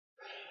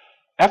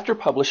After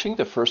publishing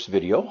the first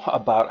video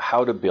about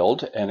how to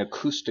build an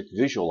acoustic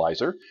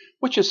visualizer,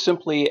 which is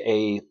simply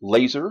a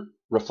laser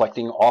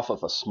reflecting off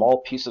of a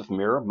small piece of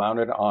mirror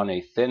mounted on a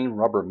thin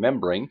rubber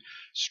membrane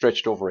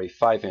stretched over a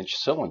 5-inch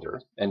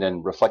cylinder and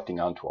then reflecting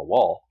onto a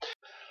wall,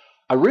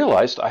 I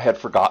realized I had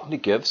forgotten to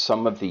give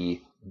some of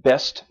the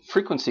best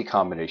frequency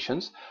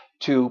combinations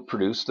to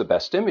produce the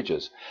best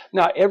images.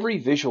 Now,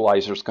 every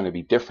visualizer is going to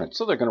be different,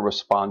 so they're going to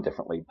respond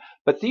differently,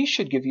 but these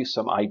should give you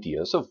some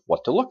ideas of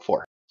what to look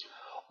for.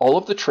 All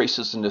of the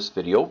traces in this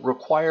video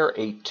require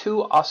a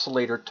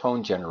 2-oscillator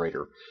tone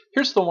generator.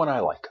 Here's the one I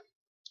like.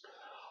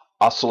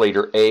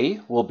 Oscillator A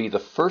will be the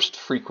first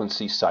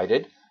frequency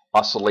cited,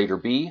 oscillator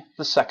B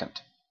the second.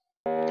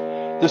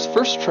 This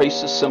first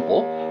trace is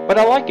simple, but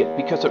I like it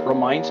because it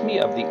reminds me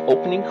of the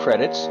opening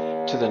credits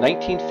to the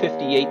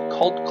 1958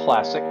 cult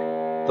classic,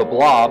 The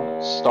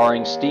Blob,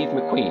 starring Steve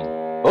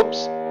McQueen.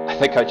 Oops, I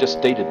think I just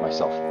dated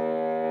myself.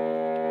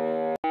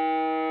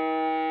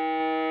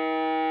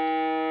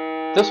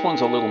 This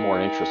one's a little more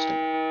interesting.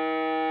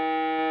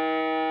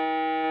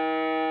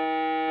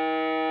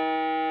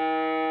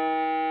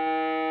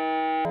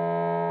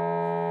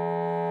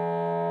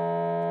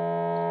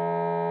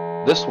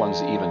 This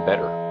one's even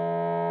better.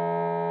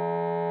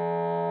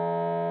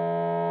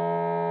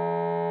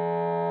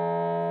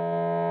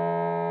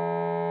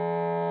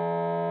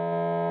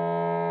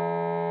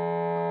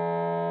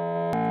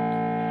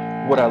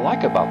 What I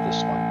like about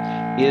this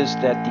one is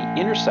that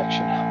the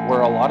intersection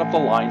where a lot of the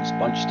lines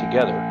bunch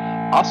together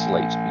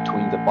oscillates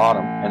between the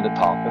bottom and the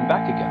top and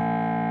back again.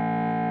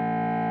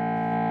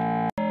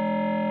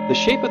 The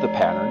shape of the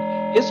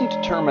pattern isn't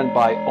determined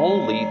by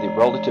only the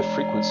relative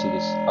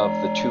frequencies of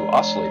the two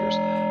oscillators,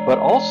 but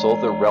also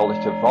the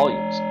relative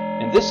volumes.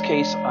 In this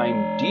case,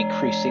 I'm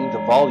decreasing the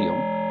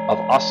volume of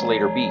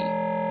oscillator B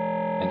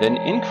and then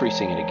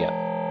increasing it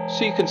again,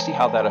 so you can see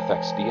how that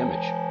affects the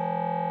image.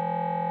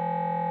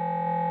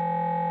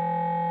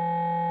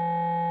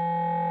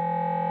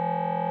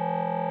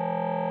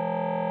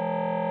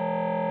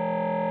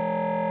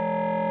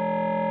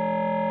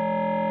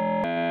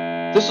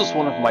 This is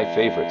one of my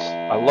favorites.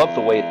 I love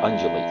the way it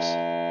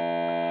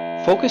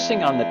undulates.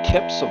 Focusing on the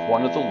tips of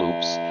one of the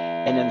loops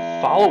and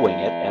then following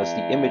it as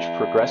the image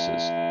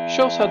progresses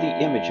shows how the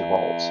image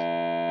evolves.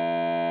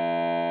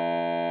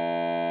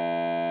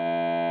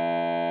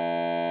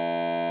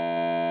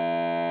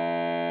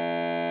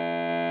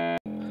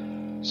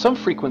 Some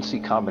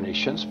frequency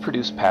combinations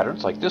produce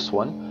patterns like this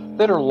one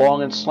that are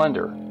long and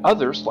slender.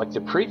 Others, like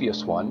the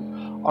previous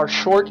one, are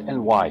short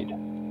and wide.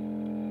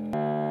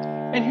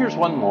 And here's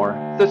one more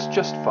that's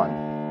just fun.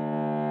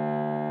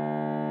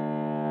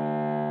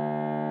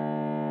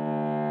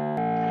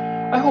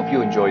 I hope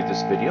you enjoyed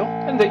this video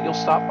and that you'll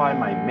stop by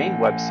my main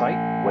website,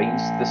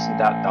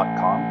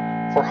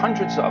 waynesthisthandthat.com, for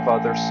hundreds of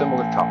other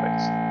similar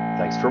topics.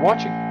 Thanks for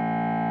watching.